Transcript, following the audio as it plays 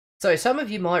So some of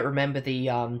you might remember the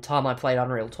time I played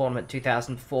Unreal Tournament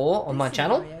 2004 on my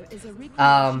channel.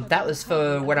 That was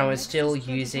for when I was still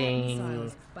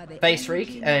using face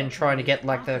rig and trying to get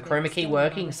like the chroma key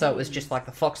working, so it was just like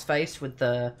the fox face with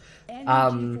the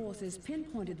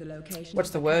what's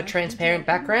the word, transparent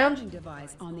background.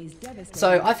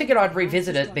 So I figured I'd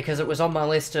revisit it because it was on my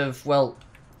list of, well,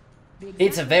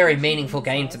 it's a very meaningful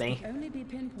game to me.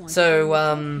 So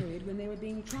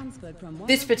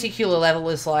this particular level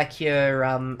is like your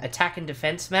attack and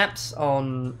defense maps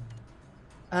on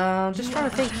just trying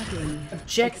to think,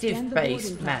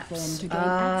 objective-based maps.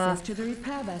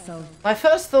 My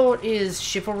first thought is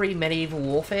Chivalry Medieval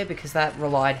Warfare because that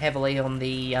relied heavily on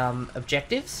the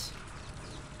objectives.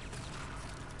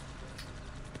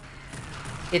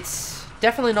 It's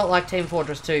definitely not like Team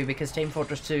Fortress 2 because Team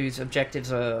Fortress 2's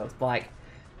objectives are like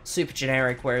super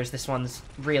generic, whereas this one's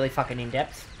really fucking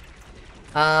in-depth.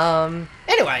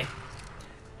 Anyway,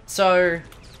 so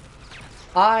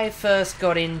I first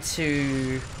got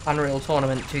into Unreal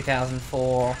Tournament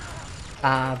 2004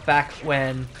 back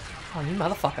when, oh you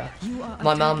motherfucker,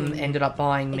 my mum ended up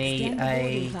buying me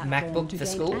a MacBook for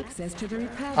school.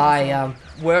 I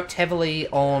worked heavily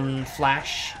on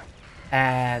Flash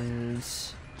and,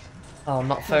 oh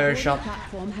not Photoshop,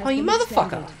 oh you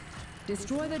motherfucker!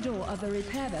 Destroy the door of the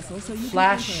repair vessel so you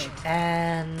Flash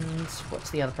and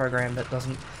what's the other program that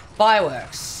doesn't?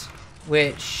 Fireworks,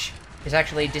 which is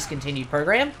actually a discontinued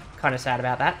program. Kind of sad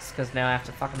about that, because now I have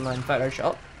to fucking learn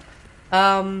Photoshop.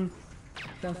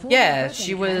 Yeah,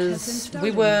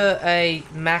 we were a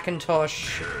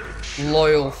Macintosh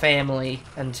loyal family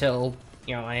until,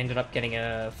 you know, I ended up getting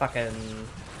a fucking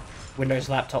Windows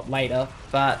laptop later,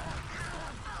 but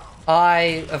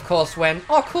I, of course, went,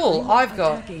 oh cool, I've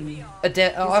got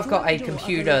a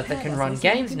computer that can run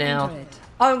games now,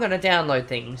 I'm gonna download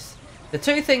things. The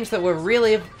three things that were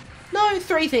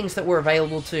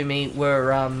available to me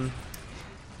were,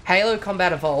 Halo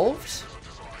Combat Evolved,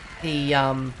 the,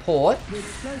 port,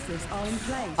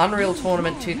 Unreal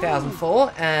Tournament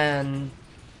 2004, and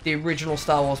the original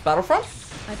Star Wars Battlefront.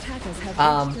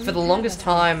 For the longest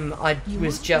time, I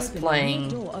was just playing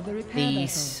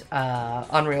the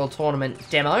Unreal Tournament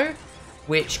demo,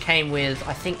 which came with,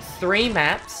 I think, 3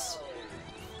 maps,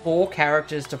 4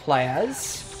 characters to play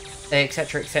as,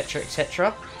 etc, etc,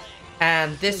 etc.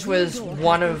 And this was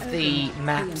one of the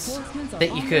maps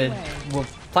that you could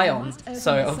play on,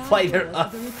 so I've played it a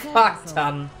fuck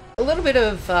ton. A little bit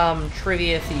of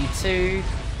trivia for you too.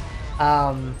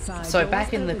 So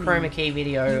back in the chroma key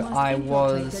video, I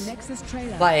was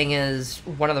playing as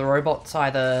one of the robots,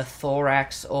 either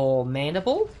Thorax or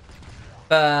Mandible,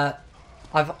 but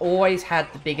I've always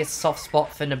had the biggest soft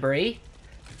spot for Nabri,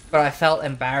 but I felt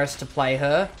embarrassed to play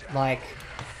her, like,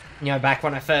 you know, back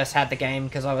when I first had the game,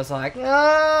 because I was like,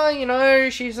 ah, you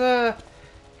know, she's a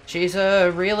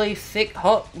really thick,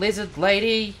 hot lizard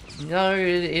lady, you know,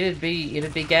 it'd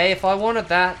be gay if I wanted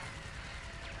that.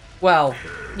 Well,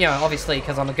 you know, obviously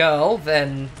because I'm a girl,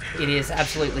 then it is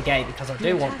absolutely gay because I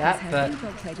do want that, but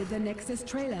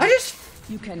I just,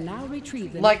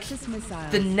 like,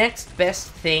 the next best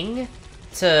thing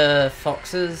to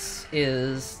foxes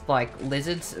is, like,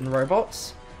 lizards and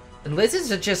robots. And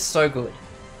lizards are just so good.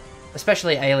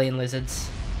 Especially alien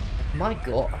lizards. My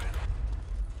god.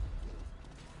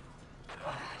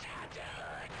 I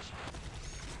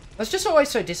was just always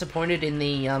so disappointed in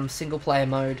the single player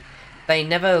mode. They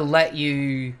never let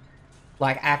you,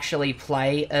 like, actually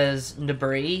play as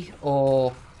Nabri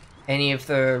or any of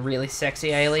the really sexy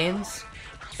aliens.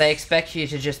 They expect you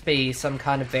to just be some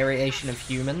kind of variation of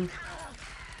human.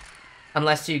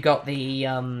 Unless you got the,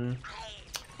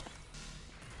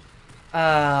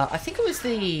 I think it was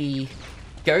the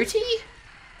goatee?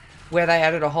 Where they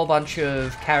added a whole bunch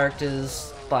of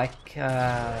characters, like,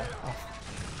 oh,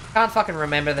 can't fucking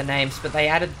remember the names, but they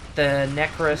added the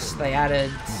Necrus, they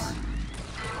added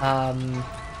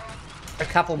a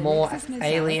couple more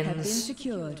aliens.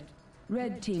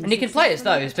 And you can play as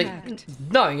those, but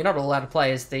no, you're not allowed to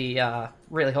play as the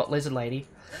really hot lizard lady.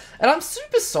 And I'm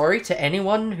super sorry to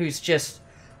anyone who's just,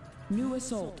 you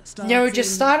know,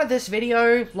 just started this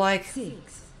video like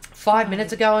 5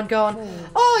 minutes ago and gone,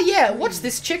 oh yeah, what's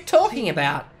this chick talking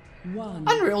about?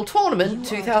 Unreal Tournament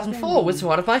 2004 was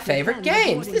one of my favourite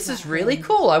games. This is really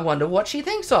cool. I wonder what she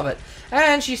thinks of it.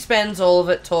 And she spends all of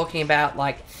it talking about,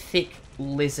 like, thick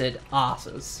lizard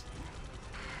asses.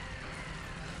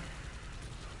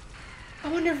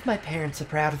 I wonder if my parents are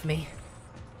proud of me.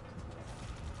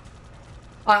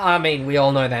 I mean, we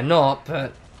all know they're not,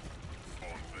 but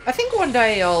I think one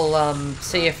day I'll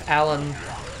see if Alan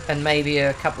and maybe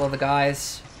a couple of the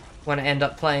guys want to end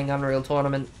up playing Unreal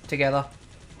Tournament together.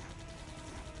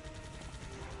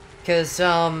 Because,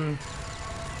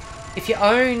 if you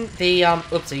own the,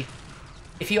 oopsie.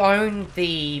 If you own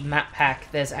the map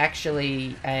pack, there's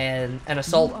actually an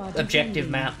assault objective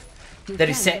map that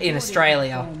is set in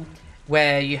Australia,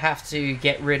 where you have to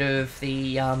get rid of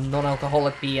the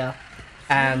non-alcoholic beer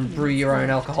and brew your own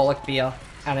alcoholic beer,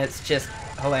 and it's just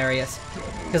hilarious.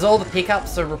 Because all the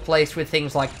pickups are replaced with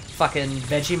things like fucking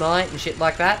Vegemite and shit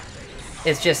like that.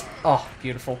 It's just, oh,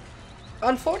 beautiful.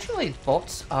 Unfortunately,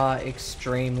 bots are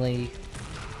extremely,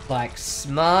 like,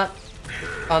 smart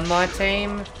on my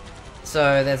team,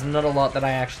 so there's not a lot that I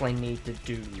actually need to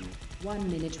do.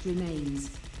 1 minute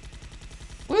remains.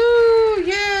 Woo!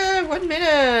 Yeah! 1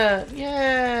 minute!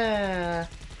 Yeah!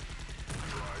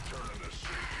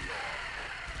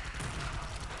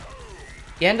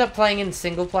 You end up playing in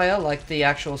single player, like the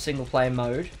actual single player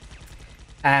mode,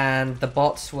 and the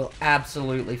bots will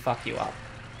absolutely fuck you up.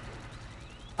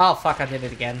 Oh fuck, I did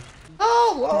it again.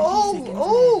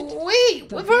 Oh,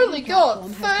 wait! We've only got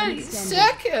 30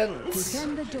 seconds!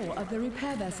 Defend the door of the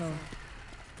repair vessel.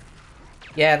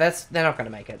 Yeah, they're not gonna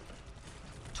make it.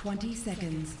 20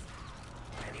 seconds.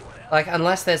 Like,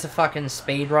 unless there's a fucking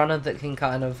speedrunner that can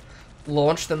kind of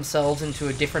launch themselves into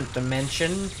a different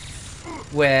dimension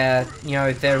where, you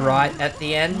know, they're right at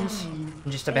the end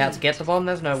and just about to get the bomb,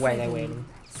 there's no way they win.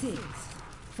 6,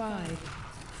 5,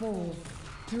 4,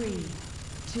 3,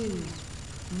 2,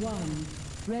 1.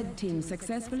 Red team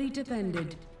successfully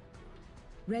defended.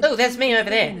 Oh, that's me over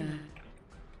there.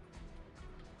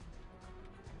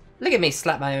 Look at me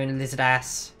slap my own lizard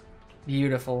ass.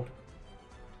 Beautiful.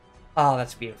 Oh,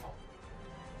 that's beautiful.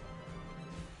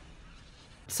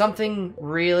 Something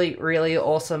really, really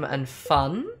awesome and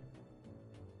fun.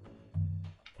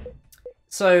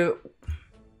 So...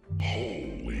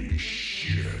 Holy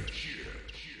shit.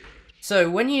 So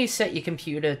when you set your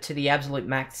computer to the absolute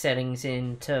max settings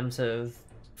in terms of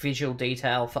visual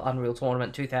detail for Unreal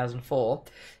Tournament 2004,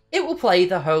 it will play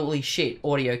the holy shit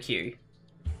audio cue.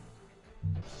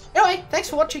 Anyway, thanks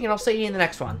for watching and I'll see you in the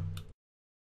next one.